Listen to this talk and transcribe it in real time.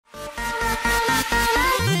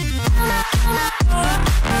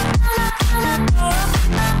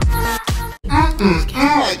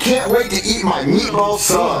my meatball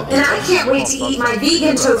sub. And I can't wait to eat my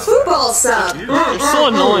vegan tofu ball sub. It's so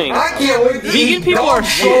annoying. I can't wait to Vegan people are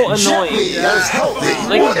so annoying. That's healthy.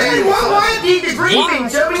 Like, Hey, why do you eat the green thing,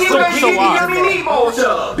 Chubby? You gotta eat the yummy meatball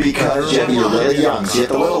sub. Because, Jeffy, you're really young, so you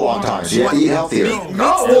have to live a long time, so you have to eat healthier.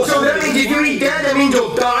 Oh, well, so that means if you eat that means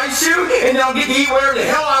you'll die soon, and then I'll get to eat whatever the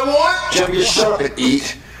hell I want? Jeffy, just shut up and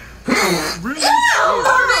eat. Ew, Marvin,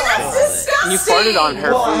 that's disgusting. you farted on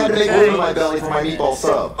her Well, I had to food. make room in my belly for my meatball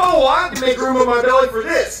sub. Oh, I have to make room in my belly for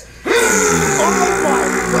this.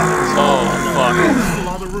 Oh, fuck.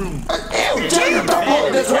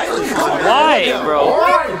 Why, bro?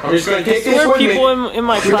 I'm just gonna take this There are with me. people in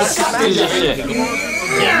my class that do this shit.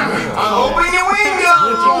 I'm opening the window.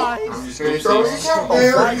 I'm just gonna throw this out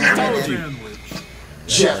there.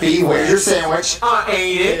 Jeffy, where's your sandwich? I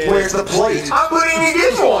ate it. Where's the plate? I put it in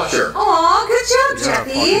the dishwasher. Aw, good job,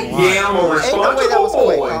 Jeffy. Yeah, I'm a responsible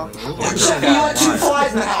boy. Jeffy, you had 2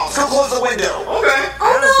 flies in the house. Go close the window. Okay.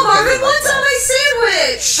 Oh no, Marvin, what's on my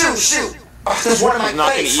sandwich? Shoot. There's one in my I'm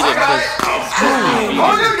not gonna face. eat I it got it. because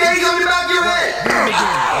Oh, no, Daddy's on the back of your head.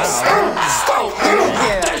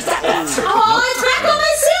 Oh, it's back on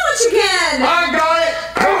my sandwich again. I got it.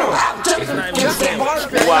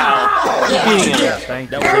 wow, beating him.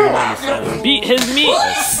 Beat his meat.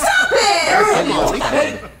 Stop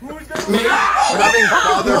it. Me?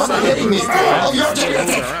 Stop hitting me. Oh, you're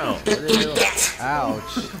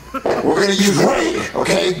Ouch. We're gonna use raid,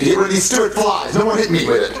 okay? Get rid of these stupid flies. No one hit me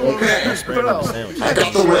with it. Okay. I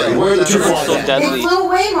got the raid. Where are the 2 flies So at? They deadly. flew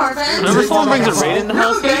away, Marvin. Whenever someone brings a raid in the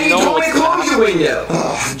house, No, Daddy, no you one told me what's to gonna close the window.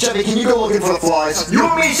 Jeffy, can you go looking for the flies? You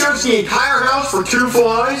want me to search the entire house for 2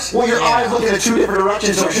 flies? Well, your eyes looking in 2 different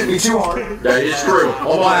directions, so it shouldn't be too hard. That is true.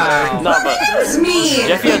 Oh, wow. No, but That was me.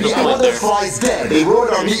 Jeffy has a Maybe I point want there. those flies dead. They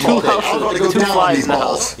ruined our meatball day. I was about to go 2 down on flies these in the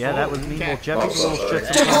balls. Yeah, that was me. Well, Jeffy's a little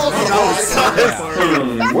strict. Get close to the flies.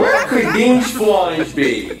 Where could these flies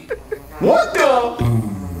be? What the?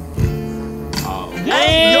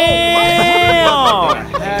 Damn!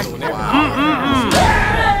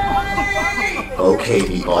 Okay,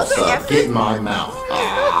 meatball sub, get in my mouth.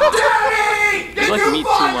 Daddy! The like 2 meat too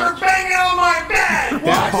flies much. are banging on my bed!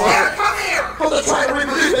 What? Yeah, come here! Oh, they're trying to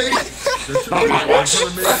reproduce, baby. Not my watch.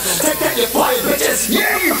 Take that, you flying bitches.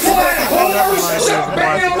 Yeah, you flying whores! Stop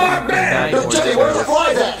banging on my bed! No, Jeffy, where's the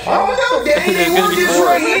flies at? I don't know, Daddy. They were just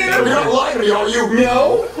right You're here. not lying to me, are you?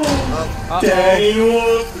 No. Daddy,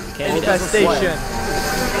 look. Infestation.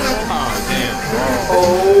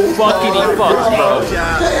 Oh, Fuckity fuck, bro.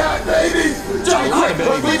 Hey, hi, baby. Jeffy, quick,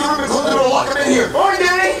 let's leave the room and close the door. Lock him in here. All right,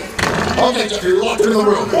 Daddy. Okay, Jeffy, we're locked in the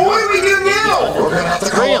room. Well, what do we do now? We're gonna have to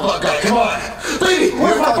call a bug guy. Come on. Baby,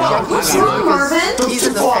 where's my bug? What's wrong, Marvin? Those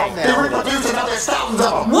 2 flies. They reproduced and now there's thousands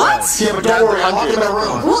of them. What? Yeah, but don't worry, I locked them in a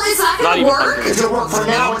room. Well, it's not Not gonna even work. hungry. It's gonna work for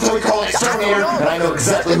now until we call an exterminator, and I know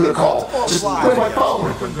exactly who to call. Just where's my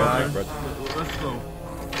phone?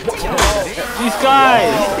 These guys,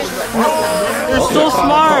 they're so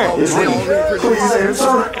smart. Please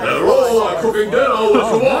answer. Hello, I'm cooking dinner. What you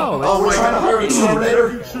want? Oh, we're trying to hire an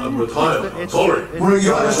exterminator. I'm retired. I'm sorry. Well,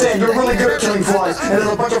 you understand, you're really good at killing flies, and there's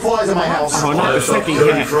a bunch of flies in my house. I stopped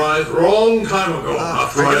killing flies a long time ago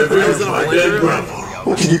after I avenged my dead grandfather.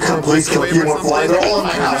 Well, can you come please kill a few more flies? They're all in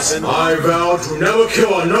my house. I vow to never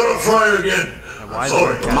kill another fly again. I'm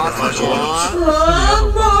sorry. Marvin,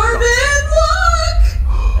 look!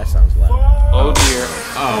 That sounds loud. Oh dear.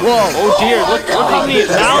 Oh dear. Look how many.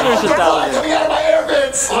 Now there's 1,000. Coming out of my air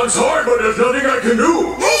vents. I'm sorry, but there's nothing I can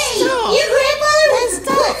do. Hey, your grandfather has a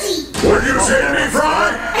pussy. What did you say to me,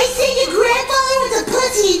 Fry? I said your grandfather was a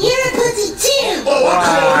pussy and you're a pussy too. Oh,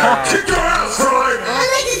 come on. Kick your ass, Fry.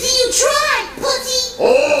 I'd like to see you try, pussy.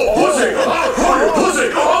 Oh, pussy. I'll call you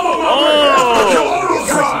pussy. I'll kill all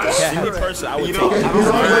those flies. Person, I would He's on his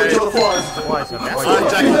way to the flies.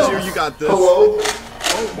 You got this. Hello?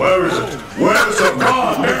 Where is it? Where's the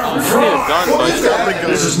gun?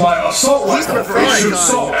 This is my assault rifle. It shoots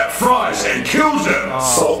salt at flies and kills them.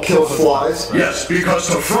 Salt kills flies? Yes, because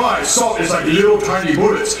to fries, salt is like little tiny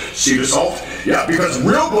bullets. See the salt? Yeah, because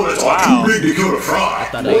real bullets are too big to kill a fry.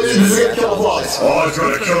 What is it to kill the flies? Oh, it's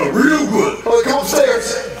gonna kill it real good. Oh, come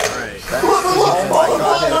upstairs. Look, all the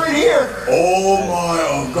flies are in here. Oh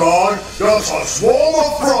my God, that's a swarm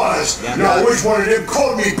of flies. Now which one of them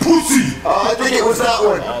called me pussy? I think it was that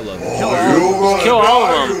one. Oh, you gonna Kill all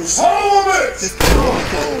of die, them. you son of a bitch!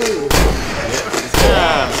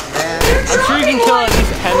 Yeah. I'm sure you can kill at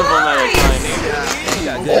least 10 of them at a time.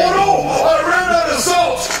 Oh no, I ran out of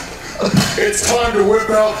salt. It's time to whip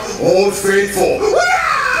out Old Faithful.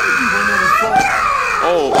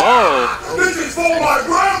 Oh. This is for my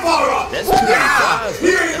grandfather! He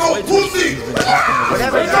ain't no pussy!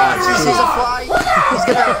 Whatever, God, you see the fly?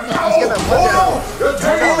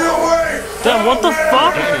 Damn, what the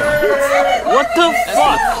fuck? What the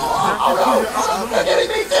fuck? I'm getting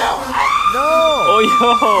beat down. Oh, yo.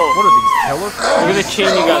 What are these killers? Look at the chain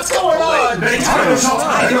you got. What's going on? They tied us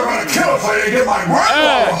up. You're gonna kill if I didn't get my Hey,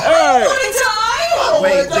 grandma. hey.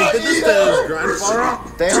 Wait, they did this to his grandfather?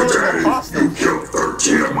 They hold the Today, hostage. you killed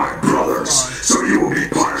 13 of my brothers, so you will be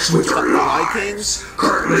punished with your lives.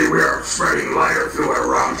 Currently, we are spreading lighter fluid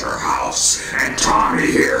around your house, and Tommy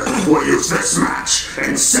here will use this match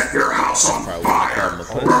and set your house on fire.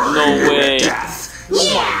 Burn No you way. to death.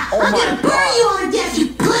 Yeah, I'm gonna burn you on death, you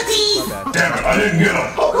putties! Damn it, I didn't get him.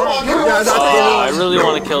 Oh, come on, come on. I really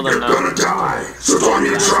want to kill them You're now. gonna die, so don't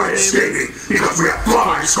even try escaping, because we have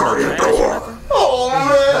flies guarding the door. Oh, man,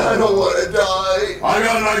 I don't want to die. I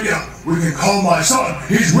got an idea. We can call my son.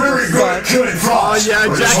 He's really good at killing flies. Oh, yeah,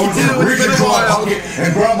 But Jackie as soon as too. we It's reach been a into my while. pocket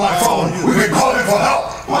and grab my phone, we can call him for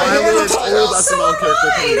help. My hands Finally, are it's tied old up. SML character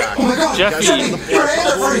coming back. Oh my God, Jeffy. your hands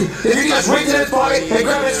are free. If you just reach in his pocket and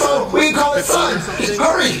grab his phone, we can call his son.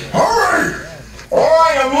 Hurry! Hurry!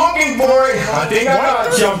 Alright, I'm looking for it. I think I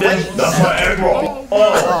got something. That's my egg roll.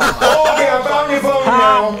 Oh, okay, I found your phone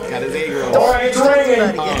now. Got his egg roll. Alright, it's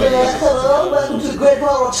ringing. Hello, welcome to the Great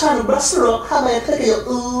Wall of China restaurant. How may I take you?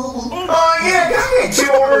 Yeah, can I get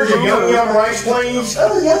 2 orders of young rice, please?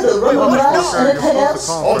 Oh, yeah, the Roman rice and anything else.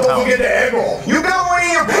 Oh, don't forget the egg roll. You got one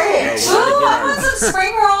in your pants. Ooh, I want some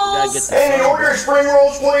spring rolls. And an order of spring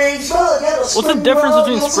rolls, please. Oh, yeah, the What's the difference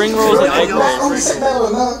between spring rolls and egg rolls?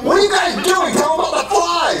 What are you guys doing? Tell him about the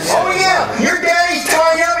flies. Oh yeah, your daddy's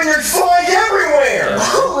tied up and there's flies everywhere.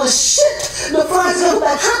 Holy shit! The fries are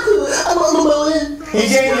back. I'm on the moon. He's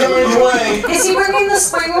getting on his way. Is he bringing the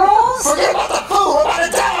spring rolls? Forget about the food. We're about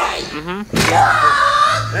to die.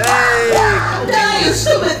 Die, you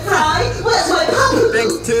stupid fry! Where's my puppy?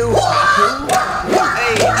 Thanks to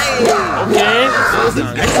Hey, hey. Okay.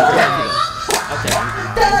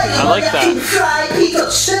 I like that. Fry, piece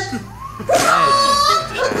of shit.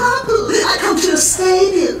 Papu, I come to the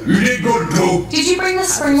stadium. You did good, too. Did you bring the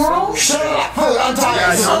spring rolls? Shut up. I'm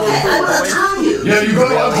tired. Okay, I will tell you. Yeah, you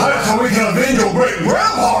gotta untie it so we can avenge your great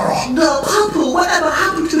grandpa. No, Papu, whatever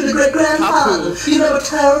happened to the great-grandfather? You never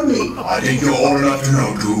tell me. I think you're old enough to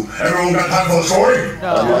know, too. Everyone got time for a story?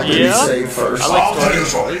 Yeah. Say first. I'll tell you a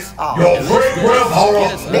story. Your great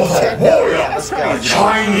grandfather was a warrior, a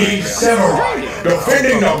Chinese samurai,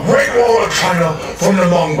 defending the Great Wall of China from the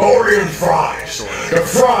Mongolian fries. The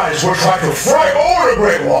fries would try to fry over the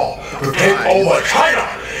Great Wall to take over China,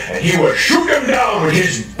 and he would shoot them down with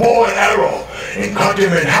his bow and arrow and cut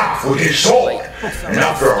them in half with his sword. And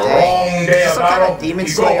after a long day of battle, he'd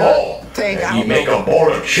go home. And he'd make a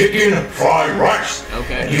bowl of chicken and fried rice.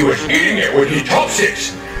 And he was eating it with his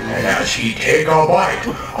chopsticks. And as he take a bite,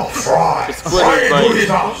 a fry right into his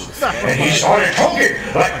mouth, and he started choking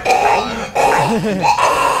like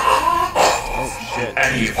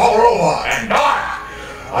and he fell over and died.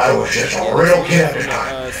 I was just a real kid at the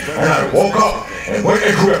time, and I woke up and went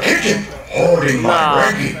into the kitchen holding my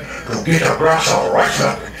Frankie to get a glass of rice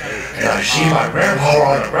milk. And I see my grandfather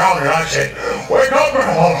on the ground, and I said, "Wake up,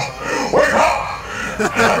 grandfather, wake up!"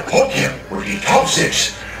 And I poke him with the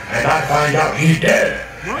chopsticks, and I find out he's dead.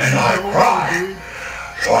 And I cry.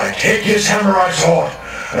 So I take his samurai sword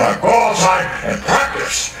and I go outside and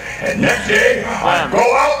practice. And next day I go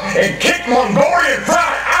out and kick Mongolian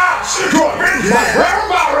fat ass to avenge my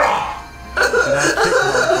grandmother.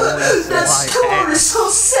 That story is so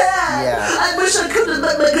sad. I wish I could have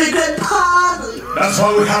met my great-grandfather. That's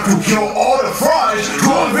why we have to kill all the fries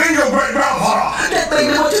to avenge your great grandfather. That made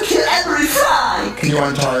me want to kill every fry. Can you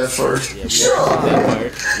untie us first? Sure.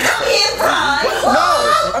 Come here, fry.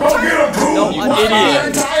 Don't get him too.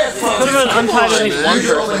 Idiot. Could have been untied at least one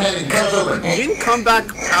person. He didn't come back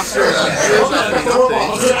after years after nothing.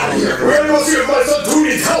 We're gonna go see if my son Too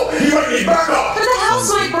needs help. He might need backup. But the house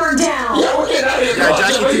might burn down. Yeah, we're getting out of here. Yeah,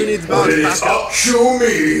 Jackie 2 needs But bounce it is back up. up to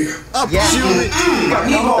me. Up to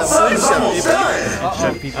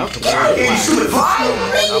me. Hey, stupid fly.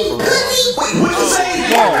 Wait, what you say?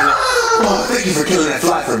 Oh, thank you for killing that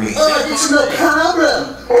fly for me. Oh, it's no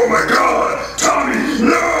problem. Oh my God, Tommy,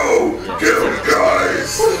 no! Kill him,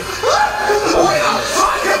 guys. Kill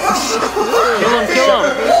him, kill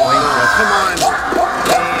him. Come on.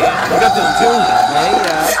 We got this too.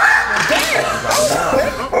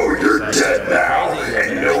 Oh, you're dead now,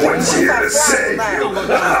 and no one's here to save you.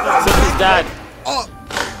 Except his dad.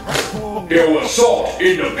 There was salt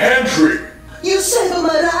in the pantry. You saved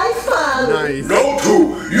my life, father. Nice. No,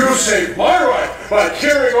 Too, you saved my life by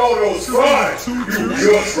carrying all those fries. You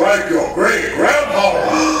just like your great grandpa.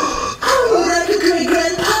 I'm like a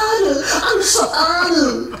great-grandfather. I'm so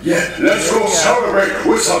honored. Yeah, let's go celebrate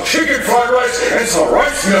with some chicken fried rice and some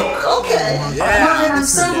rice milk. Okay. Ryan, I'm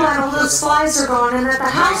so glad all those flies are gone and that the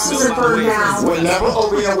house isn't burned down. We'll never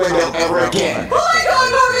open a window ever again. Oh my God,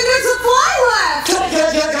 Marty, there's a fly left! Kill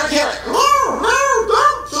it. No,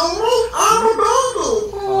 don't kill me. I'm a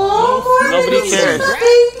baby. Oh, Marty, Nobody this cares. is the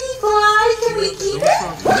baby fly. Can we keep it?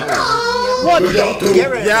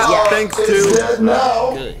 Yeah, thanks to. Dead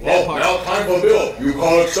now. Well, now time for Bill. You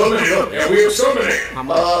call exterminator, and we exterminate.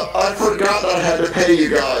 I forgot I had to pay you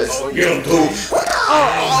guys. Get him, too.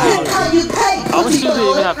 That's how you pay, How much pussy do they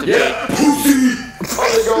even boy. have to pay? Yeah, pussy. Are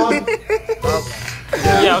they gone?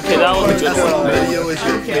 Yeah, okay, that was a good one. Video is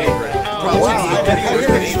your favorite.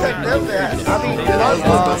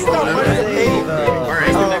 Hey,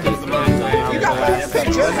 You got a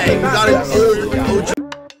picture? Hey, we got an old OG.